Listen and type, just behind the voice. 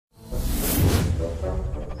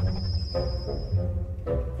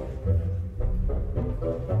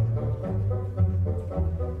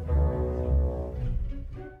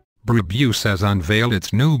Brabus has unveiled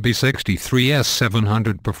its new B63S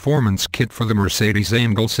 700 performance kit for the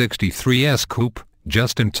Mercedes-AMG GLE Coupe,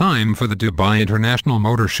 just in time for the Dubai International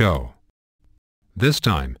Motor Show. This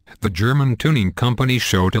time, the German tuning company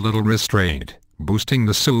showed a little restraint, boosting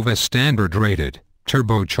the SUV as standard-rated,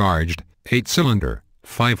 turbocharged, 8-cylinder,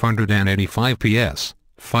 585 PS,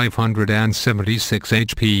 576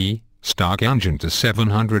 HP, stock engine to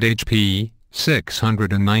 700 HP,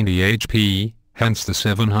 690 HP, hence the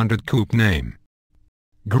 700 Coupe name.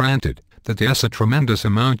 Granted, that has a tremendous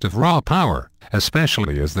amount of raw power,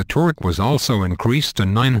 especially as the torque was also increased to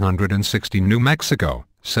 960 New Mexico,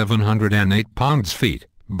 708 pounds-feet,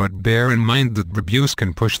 but bear in mind that Brabus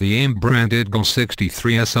can push the AIM-branded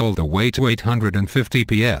GLE63S all the way to 850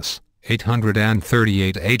 PS,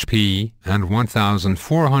 838 HP, and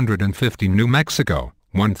 1,450 New Mexico,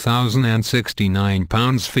 1,069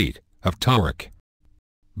 pounds-feet, of torque.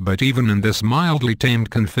 But even in this mildly tamed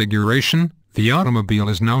configuration, the automobile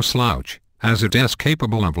is no slouch, as it is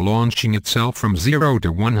capable of launching itself from 0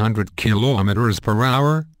 to 100 km per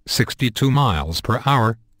hour, 62 miles per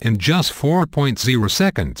hour, in just 4.0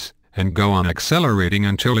 seconds, and go on accelerating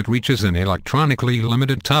until it reaches an electronically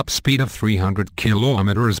limited top speed of 300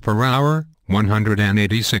 km per hour,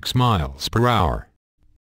 186 miles per hour.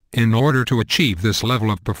 In order to achieve this level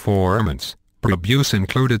of performance, Brabus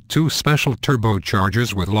included two special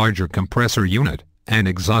turbochargers with larger compressor unit, an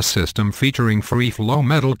exhaust system featuring free-flow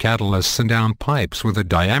metal catalysts and downpipes with a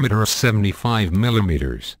diameter of 75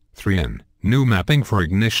 mm, 3-in, new mapping for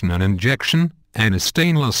ignition and injection, and a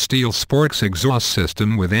stainless steel Sporks exhaust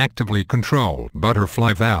system with actively controlled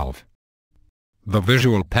butterfly valve. The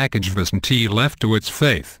visual package wasn't left to its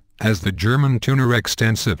fate, as the German tuner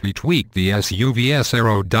extensively tweaked the SUV's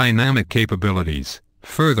aerodynamic capabilities,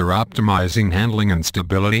 further optimizing handling and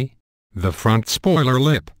stability. The front spoiler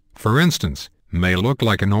lip, for instance, may look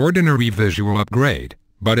like an ordinary visual upgrade,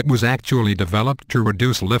 but it was actually developed to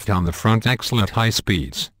reduce lift on the front axle at high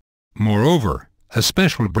speeds. Moreover, a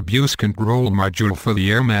special Brabus control module for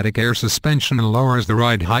the airmatic air suspension lowers the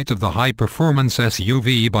ride height of the high-performance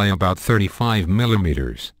SUV by about 35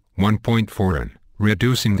 mm, 1.4 in,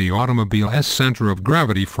 reducing the automobile's center of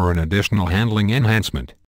gravity for an additional handling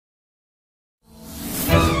enhancement.